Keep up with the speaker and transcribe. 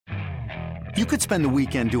You could spend the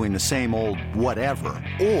weekend doing the same old whatever,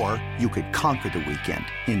 or you could conquer the weekend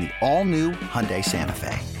in the all-new Hyundai Santa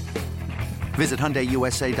Fe. Visit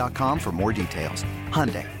HyundaiUSA.com for more details.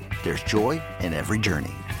 Hyundai, there's joy in every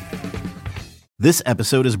journey. This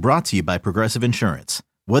episode is brought to you by Progressive Insurance.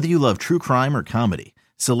 Whether you love true crime or comedy,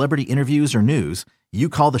 celebrity interviews or news, you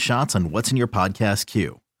call the shots on what's in your podcast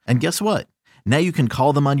queue. And guess what? Now you can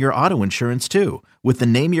call them on your auto insurance too with the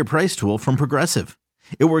Name Your Price tool from Progressive.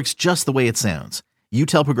 It works just the way it sounds. You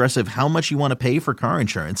tell Progressive how much you want to pay for car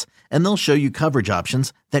insurance, and they'll show you coverage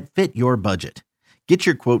options that fit your budget. Get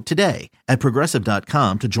your quote today at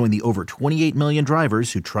Progressive.com to join the over 28 million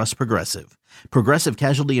drivers who trust Progressive. Progressive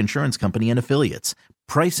Casualty Insurance Company and Affiliates.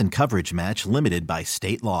 Price and coverage match limited by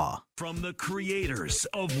state law. From the creators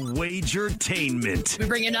of Wagertainment. We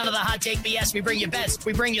bring you none of the hot take BS. We bring you best.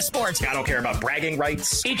 We bring you sports. I don't care about bragging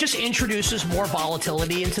rights. It just introduces more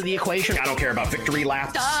volatility into the equation. I don't care about victory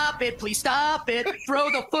laps. Stop it, please stop it. Throw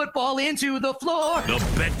the football into the floor. The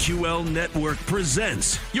BetQL Network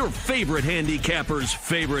presents your favorite handicapper's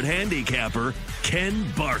favorite handicapper,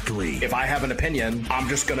 Ken Barkley. If I have an opinion, I'm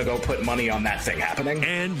just going to go put money on that thing happening.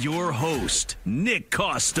 And your host, Nick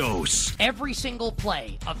Costos. Every single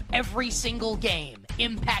play of every single game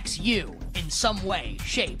impacts you in some way,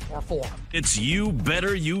 shape, or form. It's You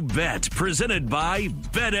Better You Bet, presented by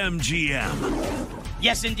BetMGM.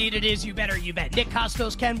 Yes, indeed it is You Better You Bet. Nick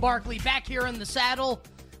Costos, Ken Barkley, back here in the saddle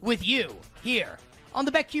with you here on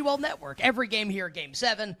the BetQL Network. Every game here, Game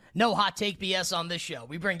 7. No hot take BS on this show.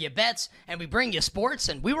 We bring you bets, and we bring you sports,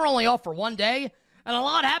 and we were only off for one day. And a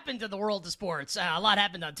lot happened in the world of sports. A lot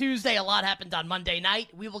happened on Tuesday. A lot happened on Monday night.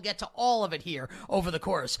 We will get to all of it here over the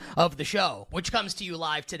course of the show, which comes to you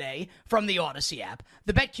live today from the Odyssey app,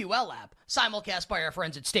 the BetQL app, simulcast by our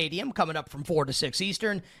friends at Stadium, coming up from 4 to 6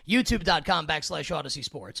 Eastern, youtube.com/Odyssey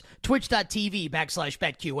Sports,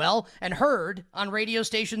 twitch.tv/BetQL, and heard on radio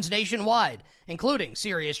stations nationwide, including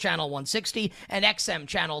Sirius Channel 160 and XM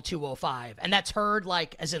Channel 205. And that's heard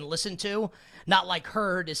like as in listen to, not like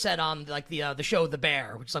heard is said on like the show The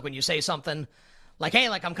Bear, which is like when you say something like, hey,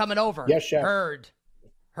 like I'm coming over. Yes, chef. Heard.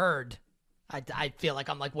 I feel like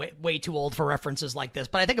I'm like way too old for references like this,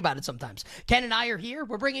 but I think about it sometimes. Ken and I are here.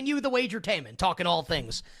 We're bringing you the Wagertainment, talking all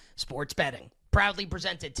things sports betting. Proudly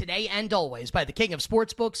presented today and always by the king of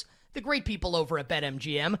sportsbooks, the great people over at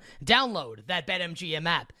BetMGM. Download that BetMGM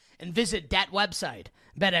app and visit that website,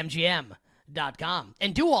 BetMGM.com.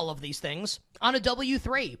 And do all of these things on a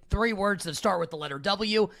W3. 3 words that start with the letter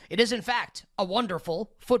W. It is, in fact, a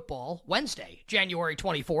wonderful football Wednesday, January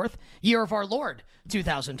 24th, year of our Lord,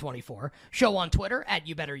 2024. Show on Twitter at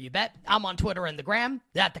You Better You Bet. I'm on Twitter and the gram,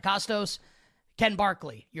 at the Costos. Ken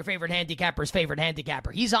Barkley, your favorite handicapper's favorite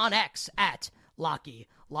handicapper. He's on X at Lockie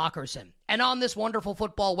Lockerson. And on this wonderful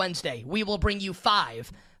football Wednesday, we will bring you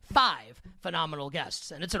five phenomenal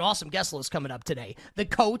guests. And it's an awesome guest list coming up today. The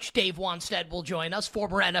coach, Dave Wanstead, will join us.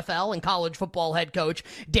 Former NFL and college football head coach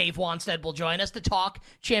Dave Wanstead will join us to talk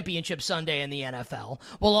Championship Sunday in the NFL.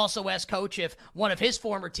 We'll also ask Coach if one of his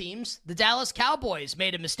former teams, the Dallas Cowboys,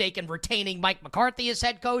 made a mistake in retaining Mike McCarthy as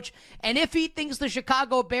head coach, and if he thinks the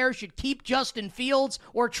Chicago Bears should keep Justin Fields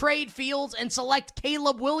or trade Fields and select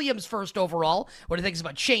Caleb Williams first overall. What he thinks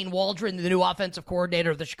about Shane Waldron, the new offensive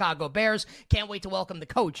coordinator of the Chicago Bears. Can't wait to welcome the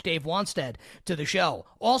coach, Dave Wanstead, to the show.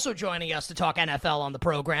 Also joining us to talk NFL on the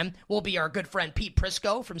program will be our good friend Pete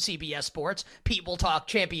Prisco from CBS Sports. Pete will talk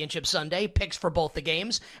Championship Sunday, picks for both the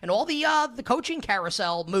games, and all the coaching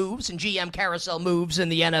carousel moves and GM carousel moves in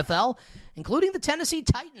the NFL, including the Tennessee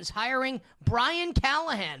Titans hiring Brian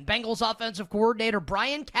Callahan, Bengals offensive coordinator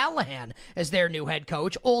Brian Callahan, as their new head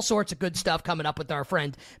coach. All sorts of good stuff coming up with our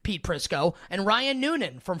friend Pete Prisco. And Ryan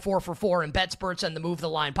Noonan from 4 for 4 and BetSperts and the Move the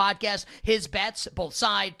Line podcast. His bets, both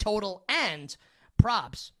side, total, and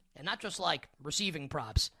props. And not just like receiving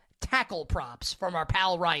props. Tackle props from our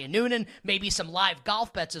pal Ryan Noonan. Maybe some live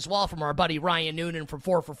golf bets as well from our buddy Ryan Noonan from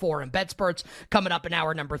 4 for 4 and BetSperts coming up in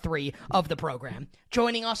hour number 3 of the program.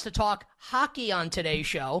 Joining us to talk hockey on today's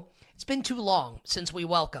show, it's been too long since we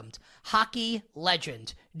welcomed hockey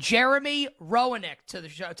legend Jeremy Roenick to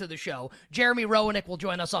the show. Jeremy Roenick will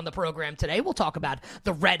join us on the program today. We'll talk about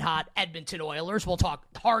the red-hot Edmonton Oilers. We'll talk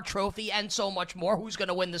Hart Trophy and so much more. Who's going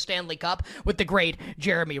to win the Stanley Cup with the great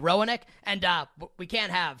Jeremy Roenick. And we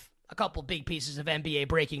can't have a couple big pieces of NBA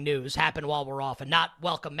breaking news happen while we're off and not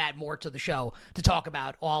welcome Matt Moore to the show to talk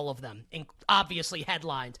about all of them. Obviously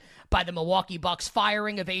headlined by the Milwaukee Bucks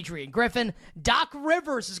firing of Adrian Griffin. Doc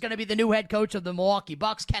Rivers is going to be the new head coach of the Milwaukee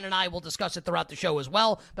Bucks. Ken and I will discuss it throughout the show as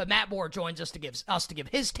well, but Matt Moore joins us to give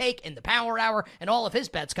his take in the Power Hour and all of his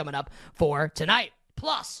bets coming up for tonight.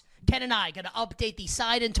 Plus, Ken and I going to update the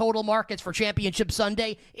side and total markets for Championship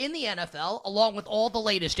Sunday in the NFL, along with all the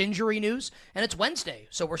latest injury news. And it's Wednesday,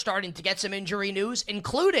 so we're starting to get some injury news,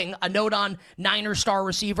 including a note on Niners star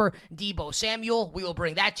receiver Deebo Samuel. We will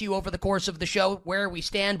bring that to you over the course of the show, where we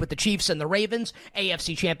stand with the Chiefs and the Ravens,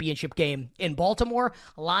 AFC Championship game in Baltimore,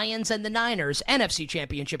 Lions and the Niners, NFC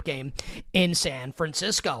Championship game in San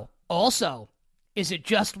Francisco. Also, is it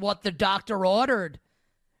just what the doctor ordered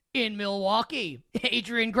in Milwaukee?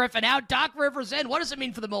 Adrian Griffin out, Doc Rivers in. What does it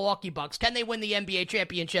mean for the Milwaukee Bucks? Can they win the NBA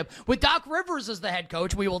championship with Doc Rivers as the head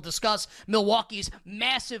coach? We will discuss Milwaukee's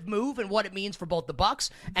massive move and what it means for both the Bucks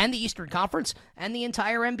and the Eastern Conference and the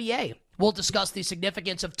entire NBA. We'll discuss the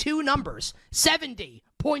significance of two numbers: 70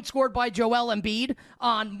 points scored by Joel Embiid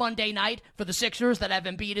on Monday night for the Sixers that have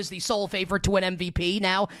Embiid as the sole favorite to win MVP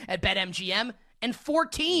now at BetMGM, and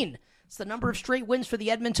 14. It's the number of straight wins for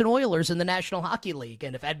the Edmonton Oilers in the National Hockey League.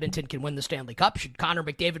 And if Edmonton can win the Stanley Cup, should Connor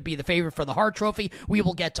McDavid be the favorite for the Hart Trophy? We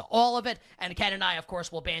will get to all of it. And Ken and I, of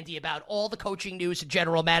course, will bandy about all the coaching news and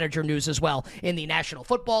general manager news as well in the National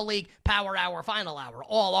Football League, Power Hour, Final Hour,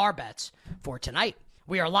 all our bets for tonight.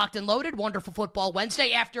 We are locked and loaded. Wonderful Football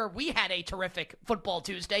Wednesday after we had a terrific Football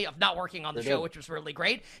Tuesday of not working on the show, which was really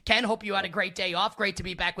great. Ken, hope you had a great day off. Great to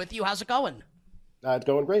be back with you. How's it going? It's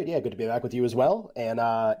going great. Yeah, good to be back with you as well. And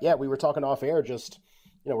we were talking off air, just,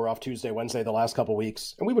 we're off Tuesday, Wednesday, the last couple of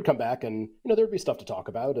weeks, and we would come back and, there'd be stuff to talk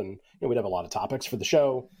about, and we'd have a lot of topics for the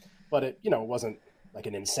show, but it wasn't like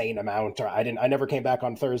an insane amount, or I never came back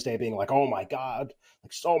on Thursday being like, oh my God,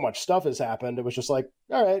 like so much stuff has happened. It was just like,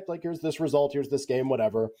 all right, like here's this result, here's this game,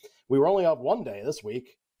 whatever. We were only off one day this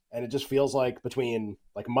week, and it just feels like between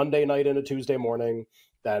like Monday night into Tuesday morning,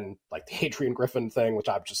 then like the Adrian Griffin thing, which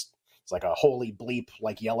it's like a holy bleep,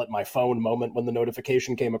 like yell at my phone moment when the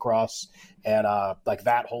notification came across, and like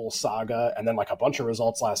that whole saga, and then like a bunch of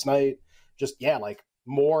results last night. Just, like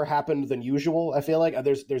more happened than usual, I feel like.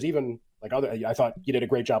 There's even like I thought you did a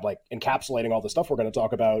great job like encapsulating all the stuff we're going to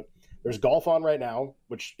talk about. There's golf on right now,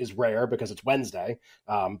 which is rare because it's Wednesday.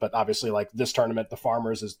 But obviously like this tournament, the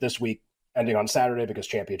Farmers, is this week ending on Saturday because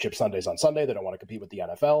Championship Sunday's on Sunday. They don't want to compete with the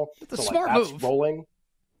NFL. It's a smart move. Rolling.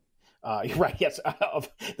 Right. Yes.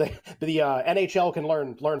 The NHL can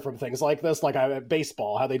learn from things like this, like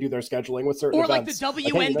baseball, how they do their scheduling with certain events. Or like the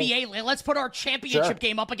WNBA. Let's put our championship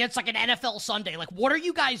game up against like an NFL Sunday. Like, what are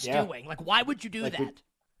you guys doing? Like, why would you do that?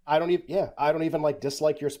 I don't even like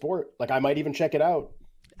dislike your sport. Like, I might even check it out.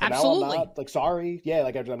 But absolutely. Now I'm not, like, sorry. Yeah.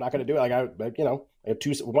 Like, I'm not going to do it. Like, I have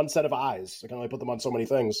one set of eyes. I can only put them on so many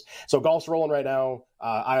things. So golf's rolling right now.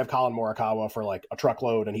 I have Colin Morikawa for like a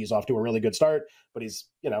truckload, and he's off to a really good start, but he's,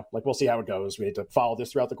 like, we'll see how it goes. We need to follow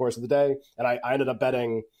this throughout the course of the day. And I ended up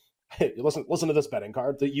betting, listen to this betting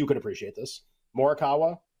card that you could appreciate this.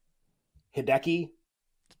 Morikawa, Hideki,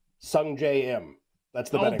 Sung Jae Im. That's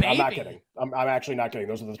the betting. Baby. I'm not kidding. I'm actually not kidding.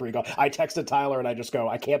 Those are the three. I texted Tyler and I just go,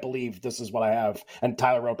 I can't believe this is what I have. And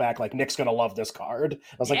Tyler wrote back like, Nick's gonna love this card.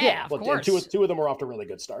 I was like, yeah. Of course. Two of them were off to really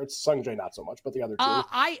good starts. Sung Jae not so much, but the other two.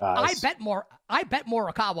 I bet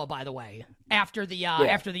Morikawa, by the way, after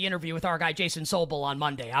the interview with our guy Jason Sobel on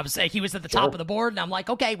Monday. He was at the top of the board, and I'm like,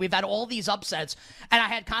 okay, we've had all these upsets, and I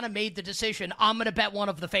had kind of made the decision I'm going to bet one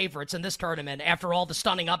of the favorites in this tournament after all the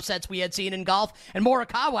stunning upsets we had seen in golf. And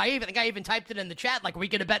Morikawa, I even typed it in the chat like, we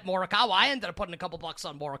could have bet Morikawa. I ended up putting a couple bucks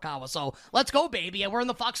on Morikawa, so let's go, baby, and we're in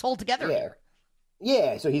the foxhole together here.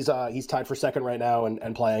 Yeah, so he's tied for second right now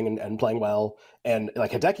and playing well. And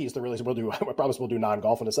like Hideki's I promise we'll do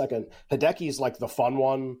non-golf in a second. Hideki's like the fun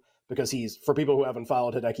one because he's, for people who haven't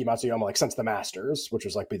followed Hideki Matsuyama like since the Masters, which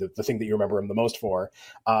was like the thing that you remember him the most for,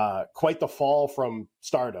 quite the fall from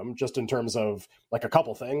stardom just in terms of like a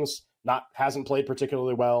couple things. Hasn't played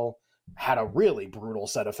particularly well. Had a really brutal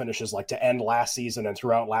set of finishes like to end last season and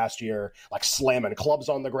throughout last year, like slamming clubs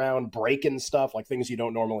on the ground, breaking stuff, like things you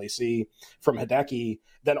don't normally see from Hideki.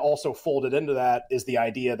 Then also folded into that is the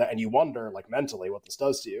idea that, and you wonder like mentally what this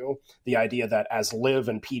does to you, the idea that as LIV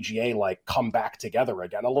and PGA like come back together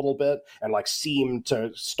again a little bit and like seem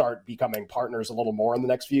to start becoming partners a little more in the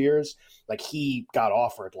next few years, like he got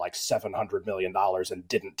offered like $700 million and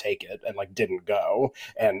didn't take it and like didn't go.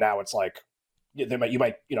 And now it's like,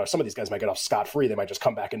 some of these guys might get off scot-free. They might just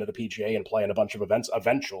come back into the PGA and play in a bunch of events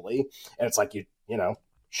eventually. And it's like, you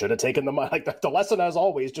should have taken the money. Like the lesson, as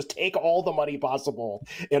always, just take all the money possible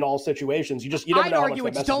in all situations. You never know. I'd argue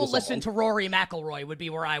it's don't listen to Rory McIlroy would be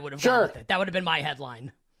where I would have gone with it. That would have been my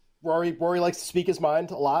headline. Rory likes to speak his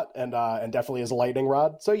mind a lot and definitely is a lightning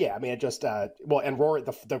rod. So yeah, I mean, it just, and Rory,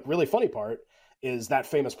 the really funny part is that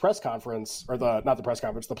famous press conference, or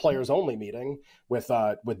the players only meeting with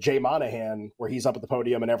Jay Monahan, where he's up at the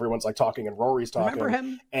podium and everyone's like talking and Rory's talking. Remember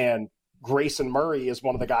him? And Grayson Murray is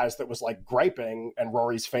one of the guys that was like griping, and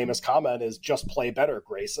Rory's famous comment is just play better,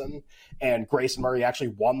 Grayson. And Grayson Murray actually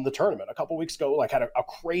won the tournament a couple weeks ago, like had a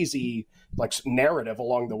crazy like narrative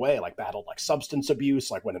along the way, like battled like substance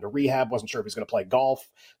abuse, like went into rehab, wasn't sure if he's going to play golf,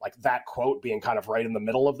 like that quote being kind of right in the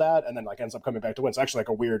middle of that, and then like ends up coming back to win. It's actually like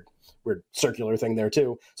a weird circular thing there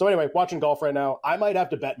too. So anyway, watching golf right now, I might have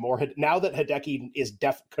to bet more now that Hideki is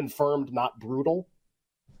confirmed not brutal.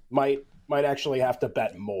 Might actually have to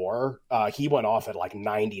bet more. He went off at like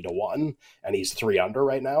 90-1, and he's 3 under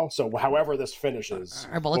right now. So however this finishes,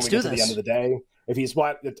 all right, well, let's do this. To the end of the day, if he's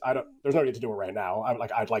there's no need to do it right now.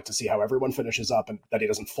 I'd like to see how everyone finishes up and that he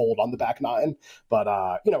doesn't fold on the back 9.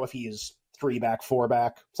 But if he's 3 back, 4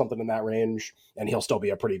 back, something in that range, and he'll still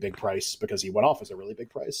be a pretty big price because he went off as a really big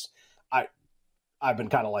price. I've been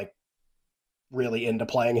kind of like really into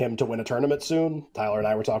playing him to win a tournament soon. Tyler and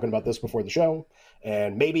I were talking about this before the show,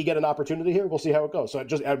 and maybe get an opportunity here. We'll see how it goes. So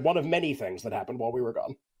just one of many things that happened while we were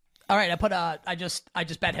gone. All right, I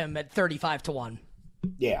just bet him at 35-1.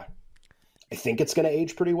 Yeah, I think it's going to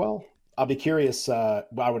age pretty well. I'll be curious. I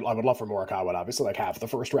would love for Morikawa to obviously like have the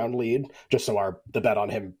first round lead, just so the bet on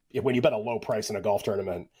him. When you bet a low price in a golf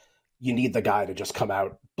tournament, you need the guy to just come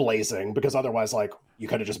out blazing, because otherwise, like, you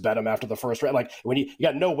could have just bet him after the first round. Like, when you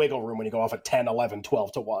got no wiggle room when you go off at 10, 11,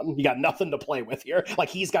 12-1. You got nothing to play with here. Like,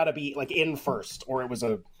 he's got to be like in first, or it was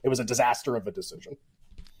a disaster of a decision.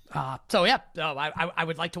 I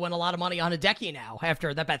would like to win a lot of money on Hideki now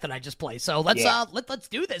after that bet that I just played. So let's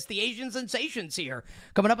do this. The Asian sensations here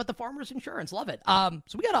coming up at the Farmers Insurance. Love it.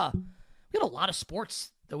 So we got a lot of sports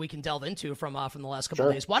that we can delve into from the last couple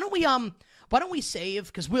of days. Why don't we save,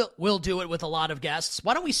 because we'll do it with a lot of guests.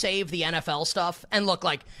 Why don't we save the NFL stuff? And look,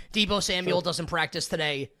 like, Deebo Samuel doesn't practice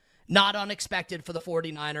today. Not unexpected for the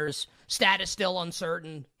 49ers. Status still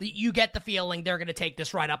uncertain. You get the feeling they're going to take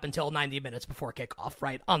this right up until 90 minutes before kickoff,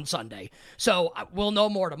 right, on Sunday. So we'll know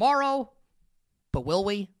more tomorrow, but will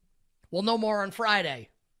we? We'll know more on Friday,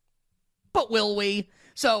 but will we?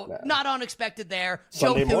 So not unexpected there.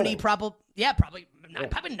 Sunday Joe Thuney morning.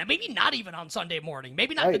 maybe not even on Sunday morning.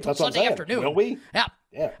 Maybe not until Sunday afternoon. Will we? Yeah.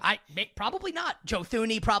 Yeah. Probably not. Joe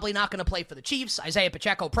Thuney probably not going to play for the Chiefs. Isaiah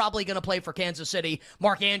Pacheco probably going to play for Kansas City.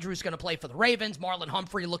 Mark Andrews going to play for the Ravens. Marlon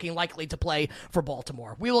Humphrey looking likely to play for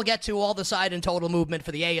Baltimore. We will get to all the side and total movement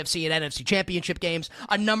for the AFC and NFC championship games.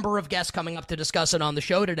 A number of guests coming up to discuss it on the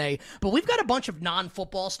show today. But we've got a bunch of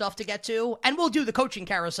non-football stuff to get to. And we'll do the coaching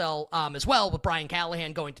carousel as well, with Brian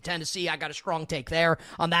Callahan going to Tennessee. I got a strong take there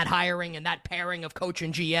on that hiring and that pairing of coach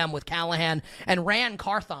and GM with Callahan and Ran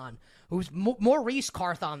Carthon, who's Maurice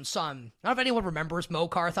Carthon's son. I don't know if anyone remembers Mo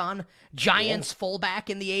Carthon, Giants fullback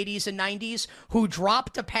in the 80s and 90s, who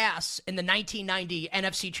dropped a pass in the 1990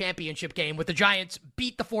 NFC Championship game with the Giants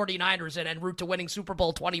beat the 49ers in en route to winning Super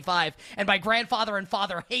Bowl 25. And my grandfather and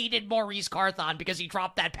father hated Maurice Carthon because he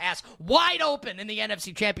dropped that pass wide open in the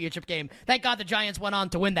NFC Championship game. Thank God the Giants went on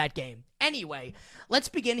to win that game. Anyway, let's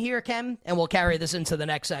begin here, Ken, and we'll carry this into the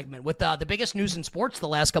next segment with the biggest news in sports the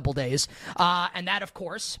last couple days. And that, of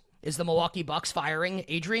course, is the Milwaukee Bucks firing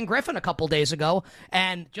Adrian Griffin a couple days ago,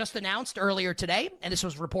 and just announced earlier today, and this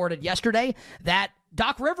was reported yesterday, that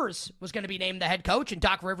Doc Rivers was going to be named the head coach, and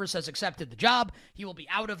Doc Rivers has accepted the job. He will be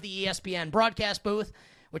out of the ESPN broadcast booth,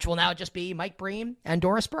 which will now just be Mike Breen and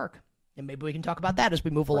Doris Burke. And maybe we can talk about that as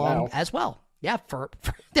we move along as well. Yeah,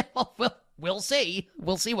 we'll see.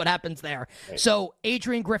 We'll see what happens there. Right. So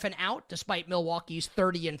Adrian Griffin out, despite Milwaukee's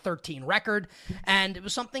 30-13 record, and it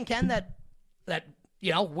was something, Ken, that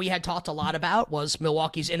we had talked a lot about, was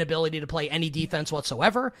Milwaukee's inability to play any defense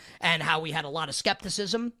whatsoever, and how we had a lot of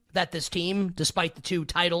skepticism that this team, despite the 2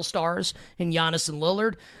 title stars in Giannis and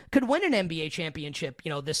Lillard, could win an NBA championship,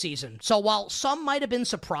 this season. So while some might have been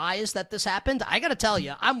surprised that this happened, I got to tell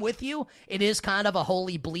you, I'm with you. It is kind of a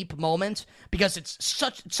holy bleep moment because it's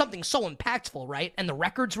something so impactful, right? And the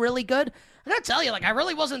record's really good. I got to tell you, I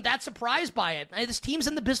really wasn't that surprised by it. This team's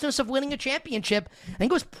in the business of winning a championship. I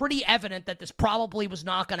think it was pretty evident that this probably was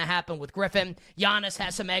not going to happen with Griffin. Giannis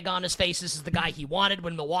has some egg on his face. This is the guy he wanted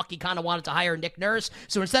when Milwaukee kind of wanted to hire Nick Nurse.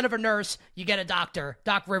 So instead of a nurse, you get a doctor.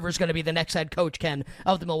 Doc Rivers going to be the next head coach, Ken,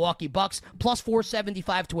 of the Milwaukee Bucks. Plus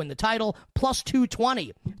 475 to win the title. Plus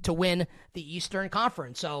 220 to win the Eastern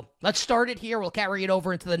Conference. So let's start it here. We'll carry it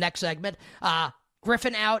over into the next segment.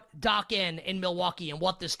 Griffin out, Doc in Milwaukee, and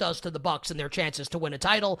what this does to the Bucks and their chances to win a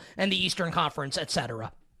title and the Eastern Conference,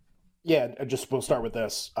 etc. Yeah, we'll start with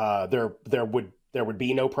this. There would there would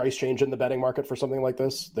be no price change in the betting market for something like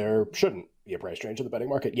this. There shouldn't be a price change in the betting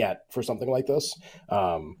market yet for something like this.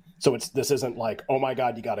 So this isn't like, oh my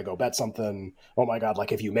God, you got to go bet something. Oh my God,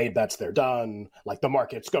 like if you made bets, they're done. Like the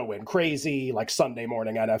market's going crazy, like Sunday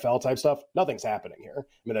morning NFL type stuff. Nothing's happening here.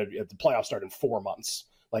 I mean, the playoffs start in 4 months.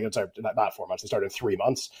 Like it's not 4 months, they start in 3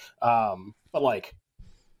 months. But like,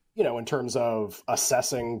 you know, in terms of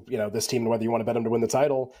assessing, you know, this team and whether you want to bet them to win the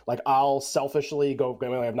title, like I'll selfishly we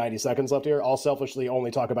only have 90 seconds left here. I'll selfishly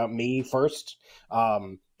only talk about me first.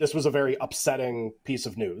 This was a very upsetting piece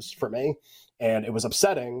of news for me. And it was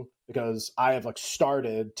upsetting because I have like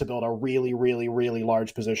started to build a really, really, really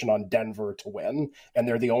large position on Denver to win. And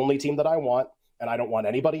they're the only team that I want. And I don't want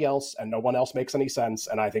anybody else. And no one else makes any sense.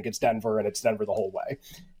 And I think it's Denver, and it's Denver the whole way.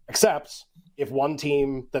 Except if one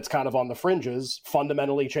team that's kind of on the fringes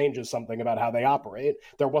fundamentally changes something about how they operate,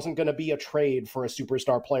 there wasn't going to be a trade for a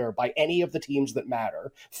superstar player by any of the teams that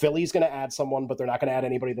matter. Philly's going to add someone, but they're not going to add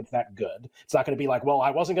anybody that's that good. It's not going to be like, well,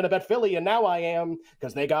 I wasn't going to bet Philly and now I am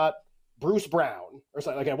because they got Bruce Brown or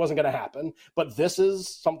something. Like it wasn't going to happen. But this is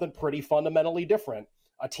something pretty fundamentally different.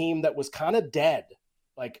 A team that was kind of dead.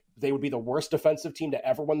 Like they would be the worst defensive team to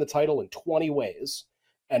ever win the title in 20 ways.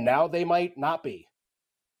 And now they might not be.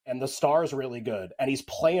 And the star's really good, and he's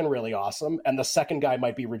playing really awesome, and the second guy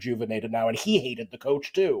might be rejuvenated now, and he hated the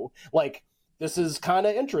coach too. Like, this is kind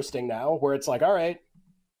of interesting now, where it's like, all right,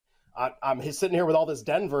 I'm sitting here with all this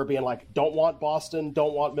Denver being like, don't want Boston,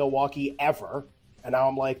 don't want Milwaukee ever. And now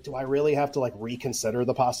I'm like, do I really have to like reconsider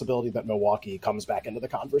the possibility that Milwaukee comes back into the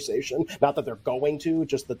conversation? Not that they're going to,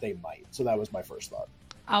 just that they might. So that was my first thought.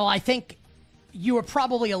 Oh, I think you were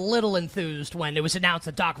probably a little enthused when it was announced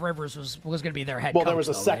that Doc Rivers was going to be their head coach. Well, there was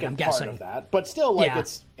a second part of that, but still, like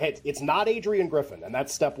it's not Adrian Griffin, and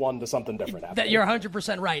that's step one to something different. You're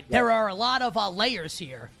 100% right. Yeah. There are a lot of layers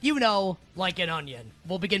here. You know, like an onion.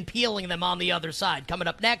 We'll begin peeling them on the other side. Coming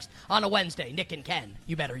up next on a Wednesday, Nick and Ken.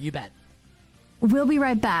 You better, you bet. We'll be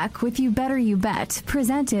right back with You Better You Bet,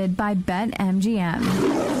 presented by BetMGM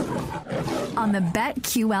on the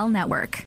BetQL network.